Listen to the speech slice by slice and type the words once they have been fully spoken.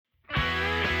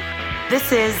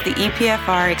This is the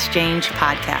EPFR Exchange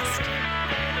podcast.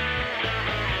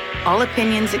 All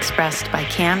opinions expressed by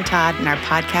Cam, Todd, and our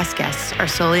podcast guests are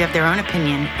solely of their own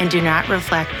opinion and do not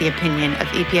reflect the opinion of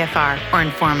EPFR or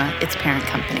Informa, its parent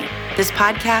company. This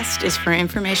podcast is for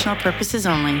informational purposes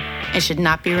only and should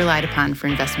not be relied upon for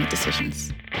investment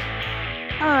decisions.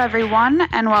 Hello, everyone,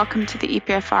 and welcome to the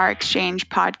EPFR Exchange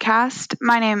podcast.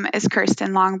 My name is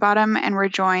Kirsten Longbottom, and we're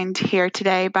joined here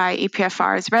today by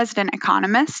EPFR's resident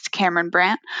economist, Cameron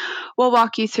Brandt. We'll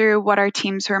walk you through what our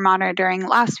teams were monitoring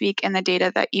last week in the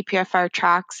data that EPFR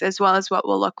tracks, as well as what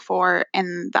we'll look for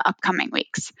in the upcoming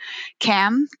weeks.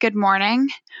 Cam, good morning.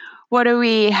 What do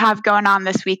we have going on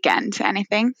this weekend?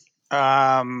 Anything?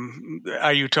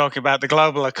 Are you talking about the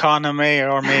global economy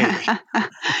or me?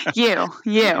 You.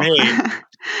 Me.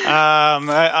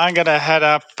 I'm going to head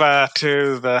up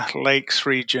to the Lakes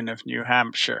region of New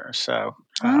Hampshire. So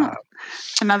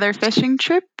another fishing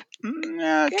trip?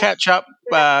 Catch up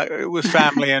with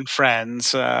family and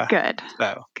friends. Good.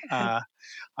 So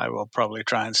I will probably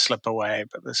try and slip away,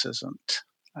 but this isn't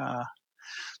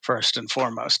first and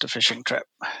foremost a fishing trip.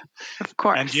 Of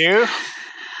course. And you?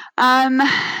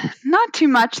 Not too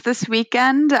much this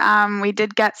weekend. We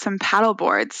did get some paddle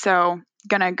boards, so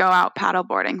gonna go out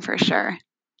paddleboarding for sure.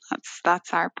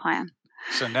 That's our plan.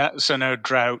 So no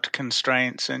drought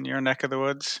constraints in your neck of the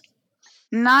woods?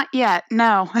 Not yet,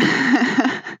 no.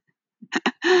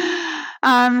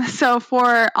 So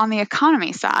on the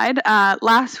economy side,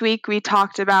 last week we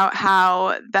talked about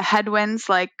how the headwinds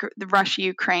like the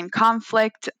Russia-Ukraine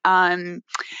conflict,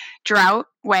 drought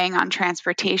weighing on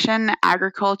transportation,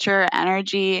 agriculture,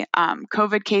 energy,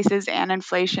 COVID cases, and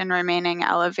inflation remaining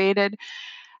elevated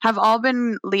have all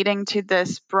been leading to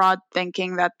this broad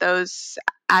thinking that those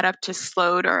add up to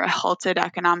slowed or halted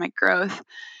economic growth.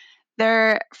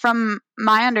 From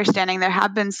my understanding, there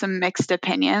have been some mixed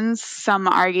opinions. Some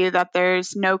argue that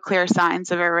there's no clear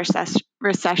signs of a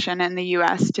recession in the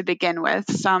U.S. to begin with.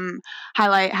 Some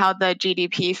highlight how the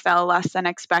GDP fell less than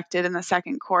expected in the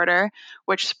second quarter,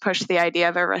 which pushed the idea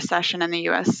of a recession in the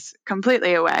U.S.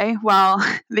 completely away, while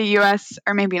the U.S.,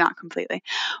 or maybe not completely,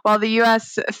 while the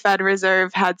U.S. Fed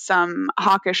Reserve had some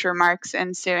hawkish remarks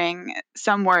ensuing,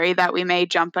 some worry that we may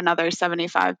jump another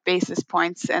 75 basis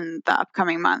points in the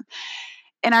upcoming month.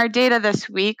 In our data this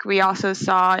week, we also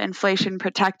saw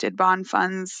inflation-protected bond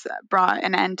funds brought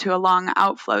an end to a long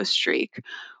outflow streak.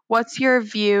 What's your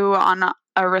view on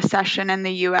a recession in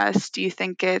the U.S.? Do you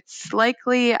think it's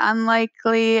likely,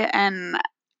 unlikely, and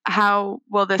how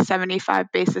will the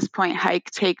 75 basis point hike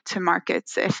take to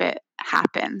markets if it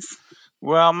happens?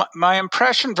 Well, my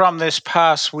impression from this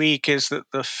past week is that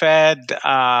the Fed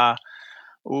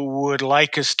would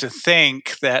like us to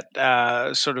think that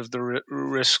sort of the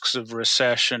risks of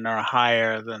recession are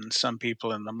higher than some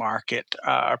people in the market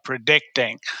are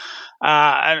predicting.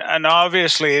 And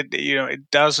obviously,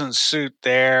 it doesn't suit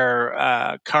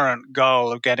their current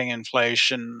goal of getting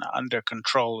inflation under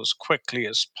control as quickly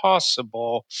as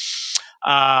possible.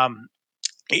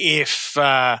 If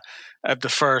at the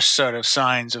first sort of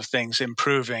signs of things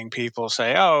improving, people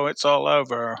say, "Oh, it's all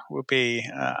over, whoopee,"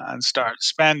 and start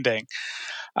spending.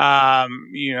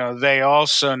 They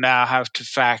also now have to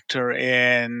factor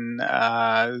in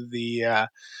the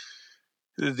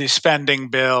spending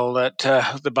bill that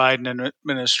the Biden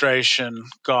administration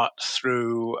got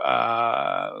through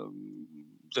the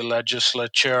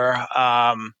legislature.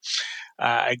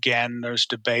 Again, there's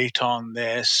debate on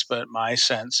this, but my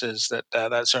sense is that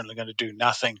that's certainly going to do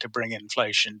nothing to bring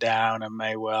inflation down and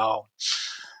may well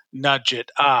nudge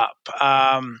it up.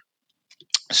 In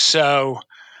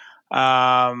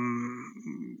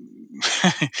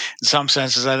some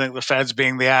senses, I think the Fed's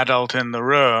being the adult in the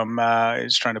room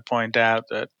is trying to point out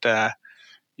that,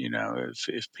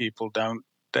 if people don't,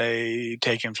 they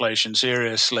take inflation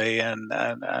seriously and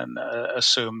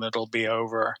assume that it'll be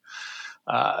over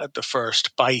at the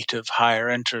first bite of higher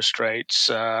interest rates,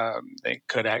 they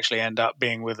could actually end up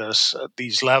being with us at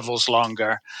these levels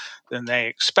longer than they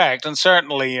expect. And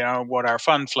certainly, what our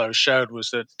fund flow showed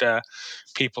was that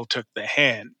people took the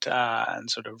hint and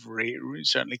sort of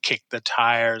certainly kicked the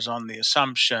tires on the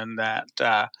assumption that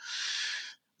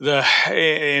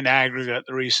in aggregate,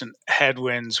 the recent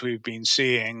headwinds we've been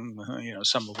seeing,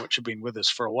 some of which have been with us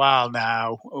for a while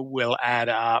now, will add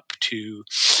up to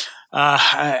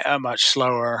a much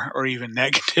slower or even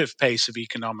negative pace of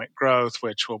economic growth,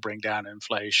 which will bring down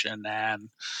inflation and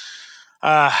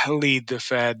lead the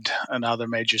Fed and other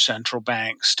major central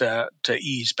banks to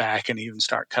ease back and even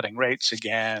start cutting rates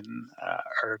again.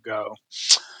 Ergo,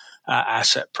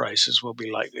 asset prices will be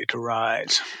likely to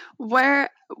rise. Where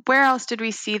else did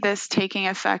we see this taking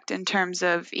effect in terms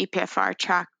of EPFR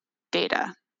track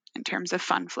data? in terms of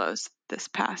fund flows this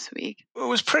past week? It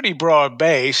was pretty broad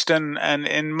based, and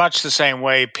in much the same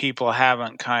way, people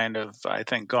haven't kind of, I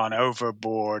think, gone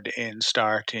overboard in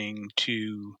starting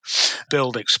to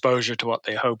build exposure to what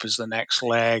they hope is the next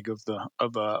leg of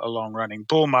a long running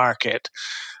bull market.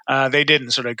 They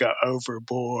didn't sort of go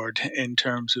overboard in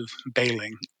terms of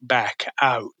bailing back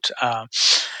out.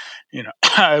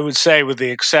 I would say, with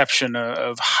the exception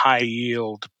of high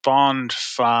yield bond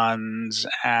funds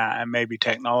and maybe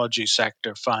technology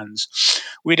sector funds,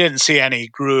 we didn't see any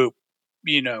group,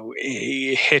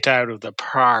 hit out of the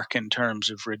park in terms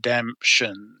of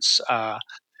redemptions. The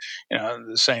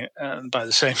same by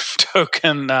the same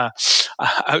token,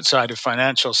 outside of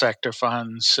financial sector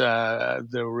funds,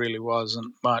 there really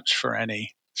wasn't much for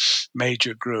any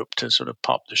major group to sort of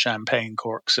pop the champagne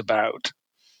corks about.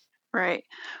 Right.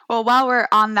 Well, while we're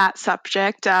on that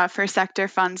subject, for sector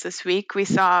funds this week, we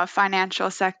saw financial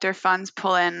sector funds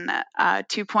pull in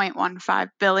 2.15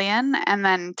 billion, and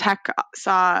then tech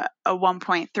saw a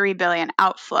 1.3 billion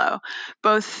outflow,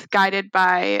 both guided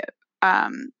by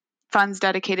funds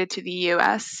dedicated to the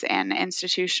U.S. and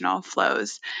institutional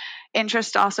flows.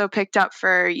 Interest also picked up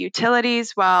for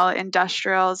utilities, while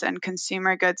industrials and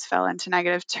consumer goods fell into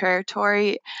negative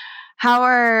territory. How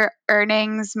are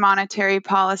earnings, monetary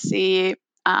policy,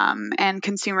 and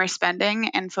consumer spending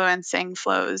influencing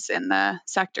flows in the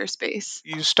sector space?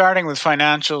 You starting with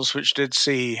financials, which did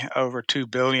see over 2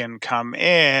 billion come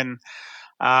in.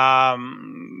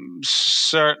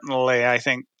 Certainly, I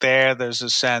think there's a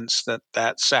sense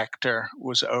that sector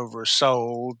was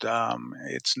oversold.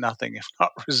 It's nothing if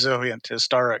not resilient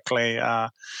historically,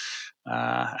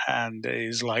 and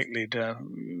is likely to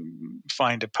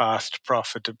find a path to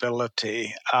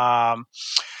profitability.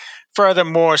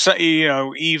 Furthermore,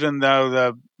 even though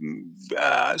the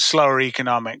slower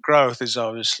economic growth is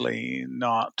obviously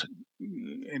not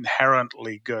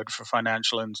inherently good for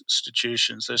financial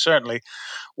institutions, there's certainly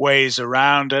ways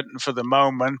around it. And for the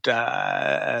moment,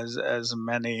 as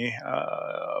many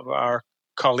of our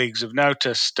colleagues have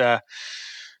noticed,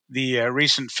 the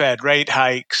recent Fed rate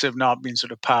hikes have not been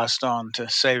sort of passed on to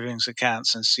savings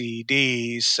accounts and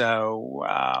CDs. So,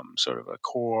 sort of a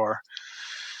core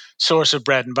source of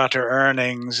bread and butter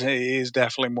earnings is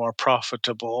definitely more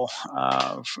profitable,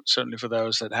 certainly for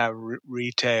those that have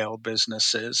retail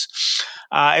businesses.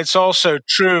 It's also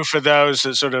true for those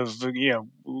that sort of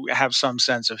have some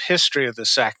sense of history of the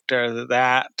sector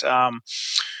that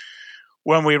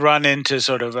when we run into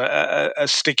sort of a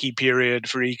sticky period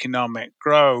for economic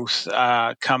growth,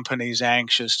 companies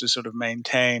anxious to sort of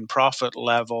maintain profit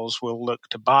levels will look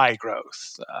to buy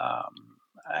growth,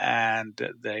 and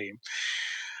they,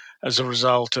 as a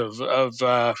result of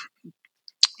the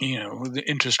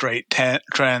interest rate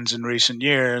trends in recent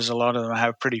years, a lot of them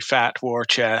have pretty fat war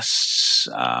chests.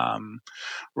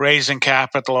 Raising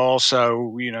capital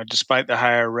also, despite the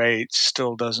higher rates,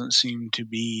 still doesn't seem to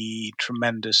be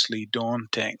tremendously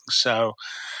daunting. So,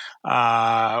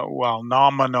 while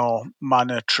nominal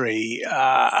monetary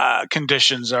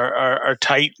conditions are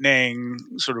tightening,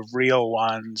 sort of real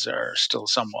ones are still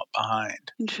somewhat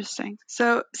behind. Interesting.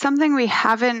 So something we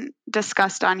haven't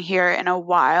discussed on here in a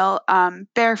while,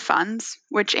 bear funds,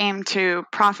 which aim to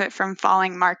profit from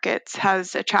falling markets,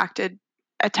 has attracted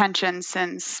attention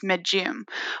since mid-June.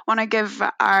 Want to give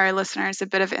our listeners a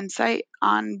bit of insight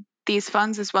on these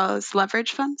funds as well as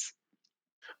leverage funds?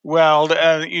 Well,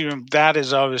 that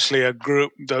is obviously a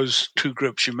group. Those two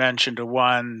groups you mentioned are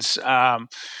ones that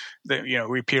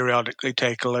we periodically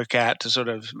take a look at to sort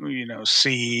of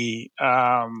see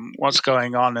what's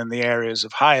going on in the areas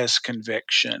of highest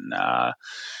conviction.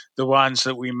 The ones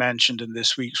that we mentioned in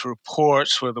this week's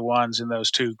reports were the ones in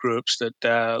those two groups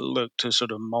that look to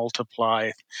sort of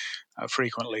multiply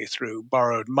frequently through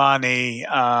borrowed money.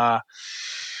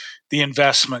 The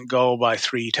investment goal by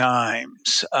 3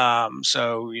 times.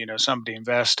 So, somebody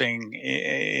investing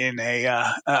in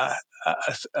a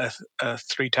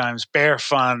 3 times bear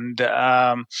fund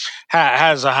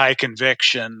has a high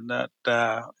conviction that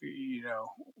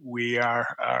we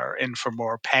are in for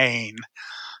more pain.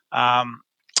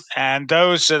 And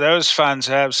those funds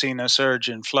have seen a surge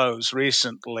in flows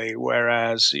recently,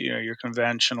 whereas your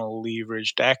conventional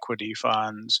leveraged equity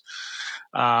funds,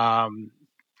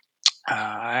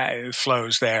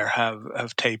 flows there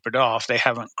have tapered off. They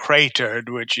haven't cratered,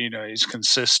 which is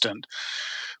consistent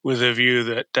with a view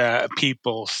that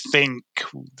people think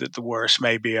that the worst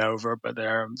may be over, but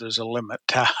there's a limit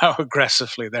to how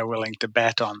aggressively they're willing to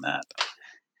bet on that.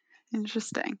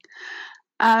 Interesting.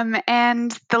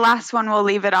 And the last one we'll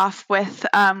leave it off with,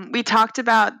 we talked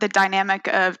about the dynamic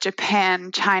of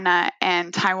Japan, China,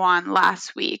 and Taiwan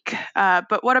last week.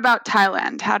 But what about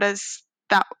Thailand? How does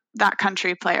that that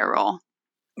country play a role?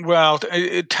 Well,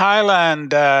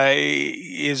 Thailand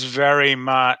is very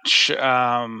much,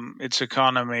 its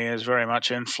economy is very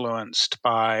much influenced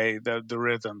by the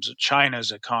rhythms of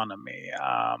China's economy.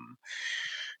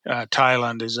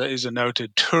 Thailand is a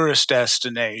noted tourist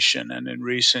destination, and in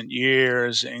recent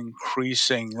years,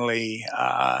 increasingly,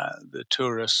 the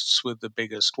tourists with the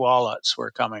biggest wallets were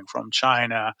coming from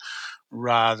China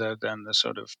rather than the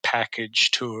sort of package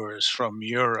tours from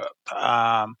Europe.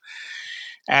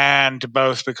 And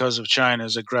both because of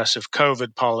China's aggressive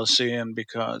COVID policy and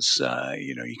because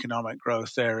economic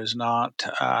growth there is not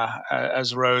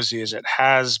as rosy as it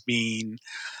has been,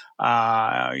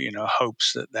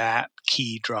 hopes that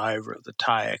key driver of the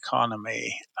Thai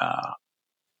economy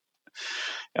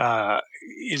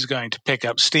is going to pick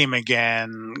up steam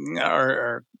again,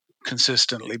 or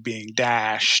consistently being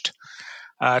dashed.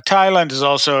 Thailand is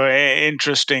also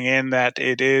interesting in that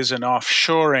it is an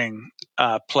offshoring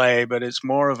play, but it's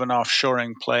more of an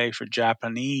offshoring play for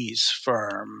Japanese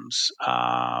firms.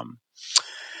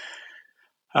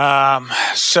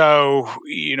 So,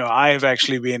 I've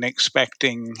actually been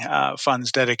expecting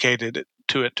funds dedicated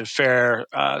to it to fare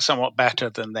somewhat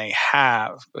better than they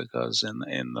have, because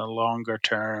in the longer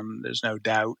term, there's no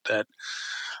doubt that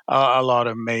a lot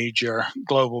of major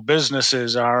global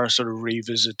businesses are sort of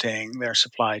revisiting their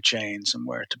supply chains and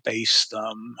where to base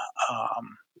them.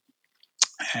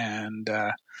 And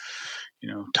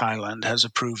Thailand has a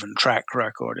proven track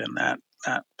record in that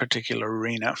particular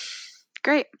arena.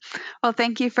 Great. Well,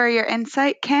 thank you for your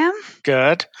insight, Cam.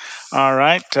 Good. All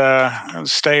right.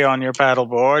 Stay on your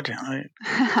paddleboard.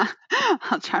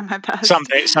 I'll try my best.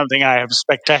 Something I have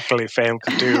spectacularly failed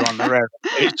to do on the rare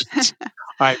occasions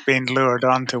I've been lured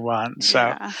onto one.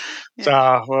 So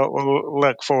we'll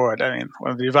look forward. I mean,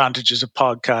 one of the advantages of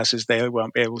podcasts is they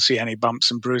won't be able to see any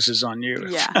bumps and bruises on you.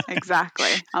 Yeah,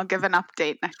 exactly. I'll give an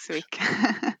update next week.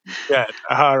 Good.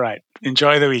 All right.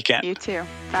 Enjoy the weekend. You too.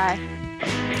 Bye.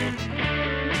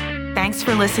 Thanks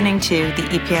for listening to the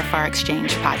EPFR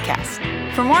Exchange podcast.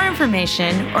 For more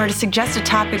information or to suggest a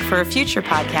topic for a future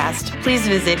podcast, please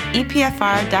visit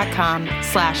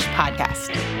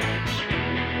epfr.com/podcast.